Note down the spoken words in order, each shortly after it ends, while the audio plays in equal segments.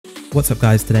What's up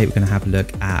guys, today we're going to have a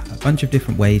look at a bunch of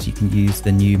different ways you can use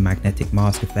the new magnetic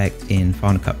mask effect in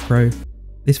Final Cut Pro.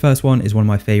 This first one is one of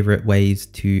my favorite ways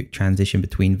to transition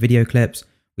between video clips.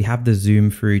 We have the zoom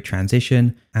through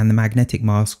transition, and the magnetic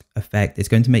mask effect is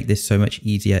going to make this so much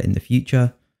easier in the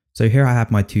future. So here I have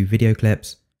my two video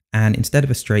clips, and instead of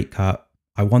a straight cut,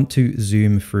 I want to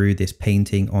zoom through this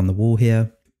painting on the wall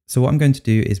here. So what I'm going to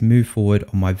do is move forward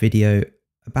on my video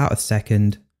about a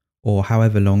second, or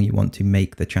however long you want to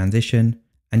make the transition,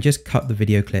 and just cut the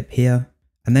video clip here.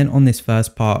 And then on this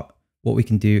first part, what we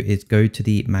can do is go to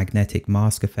the magnetic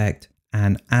mask effect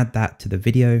and add that to the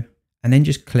video, and then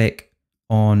just click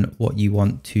on what you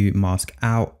want to mask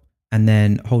out, and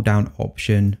then hold down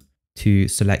Option to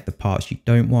select the parts you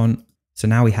don't want. So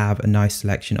now we have a nice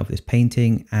selection of this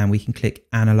painting, and we can click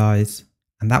Analyze,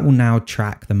 and that will now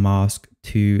track the mask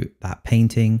to that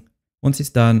painting. Once it's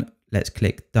done, let's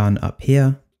click Done up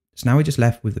here. So now we're just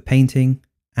left with the painting,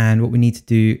 and what we need to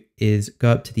do is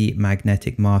go up to the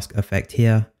magnetic mask effect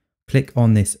here, click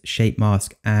on this shape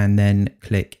mask, and then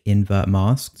click Invert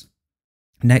Masks.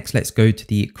 Next, let's go to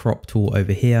the crop tool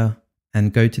over here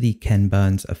and go to the Ken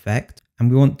Burns effect,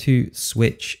 and we want to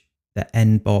switch the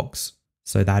end box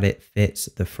so that it fits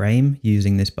the frame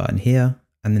using this button here.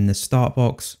 And then the start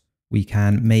box we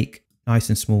can make nice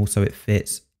and small so it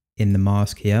fits in the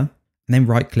mask here. And then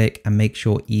right click and make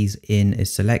sure ease in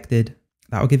is selected.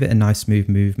 That will give it a nice smooth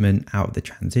movement out of the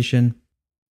transition.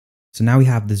 So now we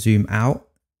have the zoom out.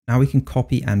 Now we can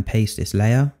copy and paste this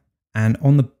layer. And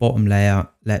on the bottom layer,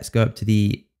 let's go up to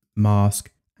the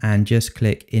mask and just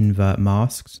click Invert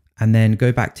Masks. And then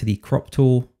go back to the crop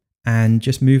tool and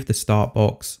just move the start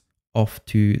box off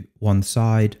to one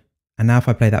side. And now if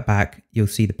I play that back, you'll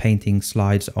see the painting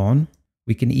slides on.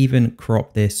 We can even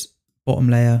crop this bottom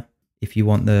layer if you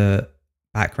want the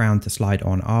background to slide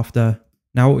on after.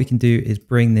 Now what we can do is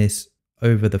bring this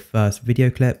over the first video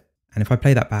clip. And if I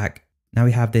play that back, now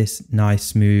we have this nice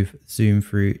smooth zoom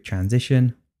through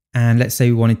transition. And let's say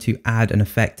we wanted to add an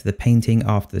effect to the painting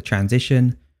after the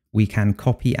transition. We can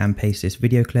copy and paste this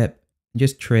video clip and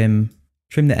just trim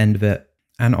the end of it.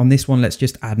 And on this one, let's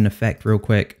just add an effect real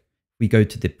quick. We go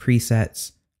to the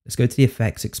presets. Let's go to the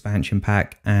effects expansion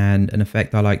pack, and an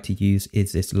effect I like to use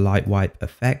is this light wipe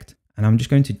effect. And I'm just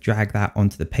going to drag that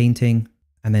onto the painting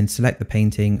and then select the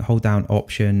painting, hold down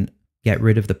Option, get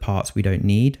rid of the parts we don't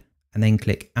need, and then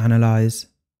click Analyze,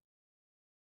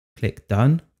 click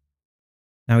Done.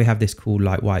 Now we have this cool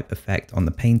light wipe effect on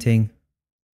the painting.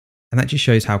 And that just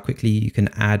shows how quickly you can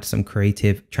add some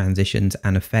creative transitions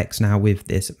and effects now with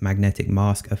this magnetic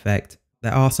mask effect.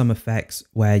 There are some effects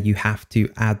where you have to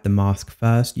add the mask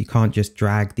first. You can't just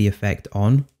drag the effect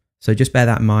on. So just bear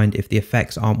that in mind. If the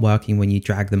effects aren't working when you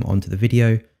drag them onto the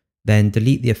video, then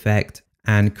delete the effect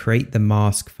and create the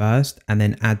mask first and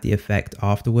then add the effect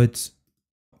afterwards.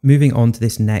 Moving on to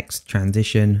this next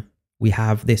transition, we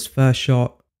have this first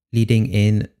shot leading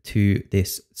in to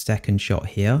this second shot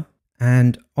here.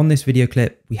 And on this video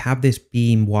clip, we have this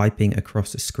beam wiping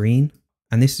across the screen.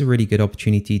 And this is a really good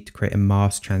opportunity to create a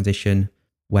mask transition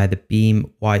where the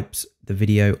beam wipes the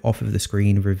video off of the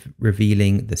screen,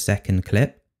 revealing the second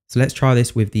clip. So let's try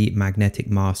this with the magnetic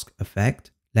mask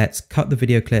effect. Let's cut the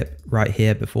video clip right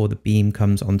here before the beam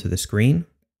comes onto the screen.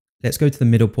 Let's go to the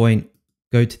middle point,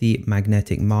 go to the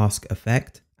magnetic mask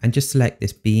effect, and just select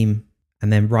this beam,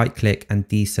 and then right click and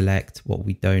deselect what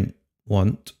we don't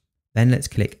want. Then let's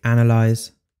click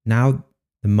Analyze. Now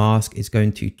the mask is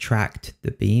going to track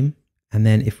the beam. And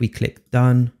then if we click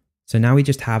Done, so now we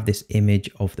just have this image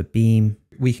of the beam.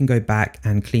 We can go back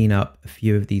and clean up a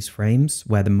few of these frames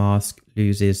where the mask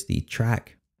loses the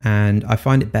track. And I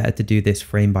find it better to do this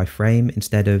frame by frame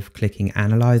instead of clicking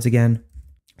Analyze again.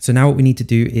 So now what we need to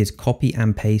do is copy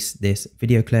and paste this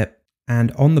video clip.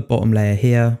 And on the bottom layer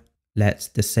here, let's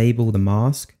disable the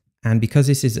mask. And because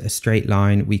this is a straight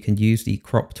line, we can use the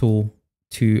crop tool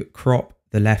to crop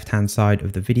the left-hand side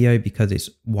of the video because it's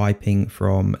wiping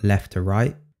from left to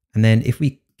right. And then if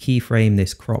we keyframe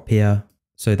this crop here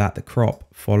so that the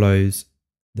crop follows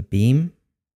the beam.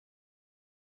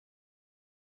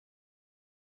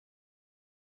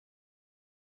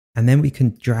 And then we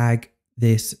can drag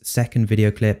this second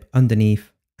video clip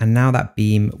underneath. And now that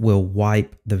beam will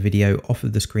wipe the video off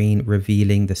of the screen,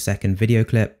 revealing the second video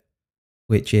clip,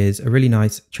 which is a really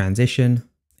nice transition.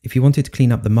 If you wanted to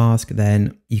clean up the mask,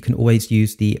 then you can always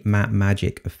use the matte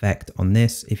magic effect on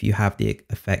this. If you have the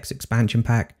effects expansion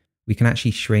pack, we can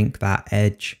actually shrink that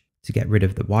edge to get rid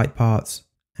of the white parts.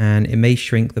 And it may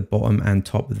shrink the bottom and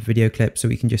top of the video clip, so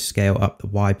we can just scale up the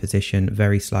Y position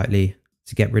very slightly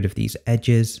to get rid of these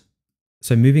edges.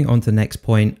 So moving on to the next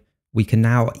point, we can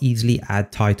now easily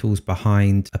add titles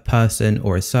behind a person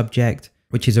or a subject,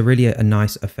 which is really a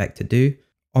nice effect to do.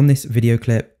 On this video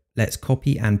clip, let's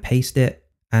copy and paste it.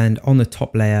 And on the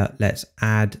top layer, let's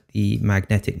add the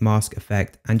magnetic mask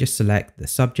effect and just select the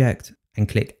subject and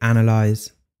click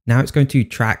Analyze. Now it's going to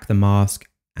track the mask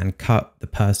and cut the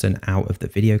person out of the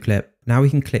video clip. Now we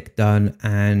can click Done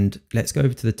and let's go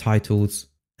over to the titles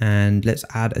and let's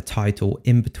add a title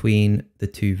in between the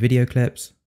two video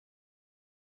clips.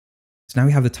 So now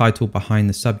we have the title behind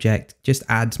the subject, just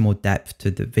adds more depth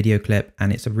to the video clip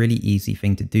and it's a really easy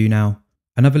thing to do now.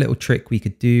 Another little trick we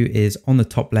could do is on the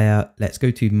top layer, let's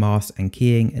go to Mask and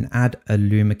Keying and add a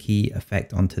Luma key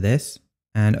effect onto this.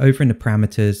 And over in the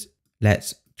parameters,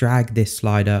 let's drag this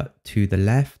slider to the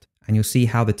left and you'll see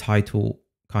how the title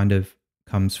kind of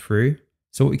comes through.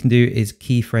 So what we can do is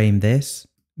keyframe this,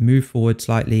 move forward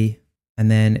slightly, and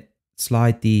then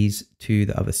slide these to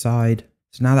the other side.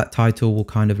 So now that title will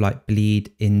kind of like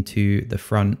bleed into the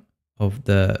front of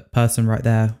the person right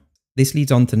there. This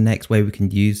leads on to the next way we can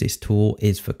use this tool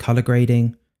is for color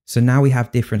grading. So now we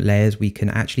have different layers. We can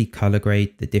actually color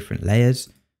grade the different layers.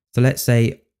 So let's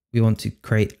say we want to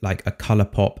create like a color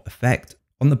pop effect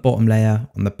on the bottom layer,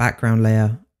 on the background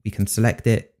layer. We can select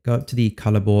it, go up to the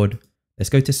color board. Let's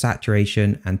go to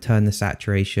saturation and turn the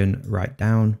saturation right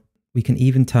down. We can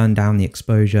even turn down the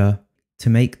exposure to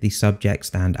make the subject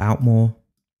stand out more.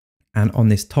 And on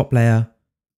this top layer,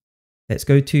 let's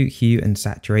go to hue and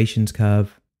saturations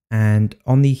curve. And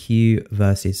on the hue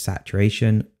versus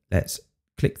saturation, let's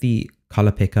click the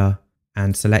color picker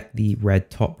and select the red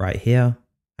top right here.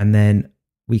 And then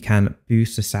we can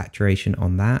boost the saturation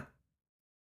on that.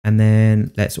 And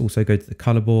then let's also go to the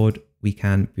color board. We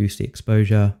can boost the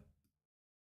exposure.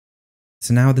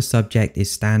 So now the subject is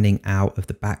standing out of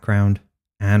the background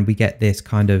and we get this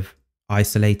kind of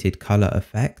isolated color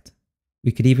effect.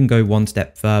 We could even go one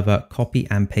step further, copy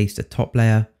and paste the top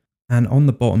layer. And on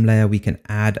the bottom layer, we can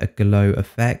add a glow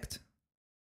effect.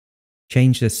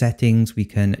 Change the settings, we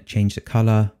can change the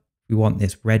color. We want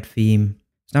this red theme.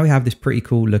 So now we have this pretty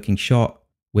cool looking shot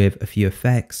with a few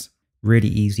effects, really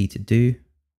easy to do.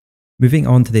 Moving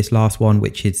on to this last one,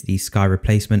 which is the sky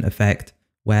replacement effect,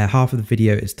 where half of the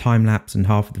video is time lapse and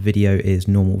half of the video is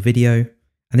normal video.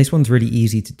 And this one's really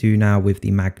easy to do now with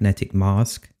the magnetic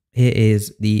mask. Here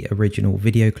is the original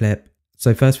video clip.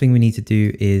 So first thing we need to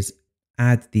do is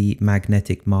add the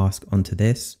magnetic mask onto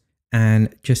this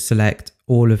and just select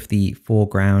all of the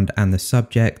foreground and the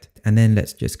subject. And then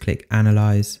let's just click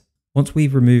Analyze. Once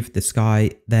we've removed the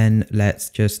sky, then let's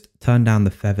just turn down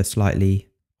the feather slightly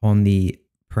on the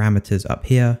parameters up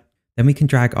here. Then we can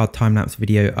drag our time-lapse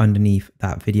video underneath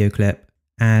that video clip.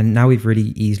 And now we've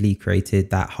really easily created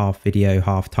that half video,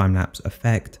 half time-lapse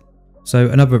effect. So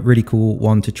another really cool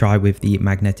one to try with the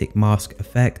magnetic mask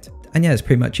effect. And yeah, that's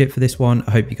pretty much it for this one.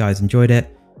 I hope you guys enjoyed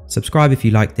it. Subscribe if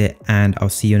you liked it, and I'll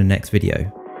see you in the next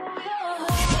video.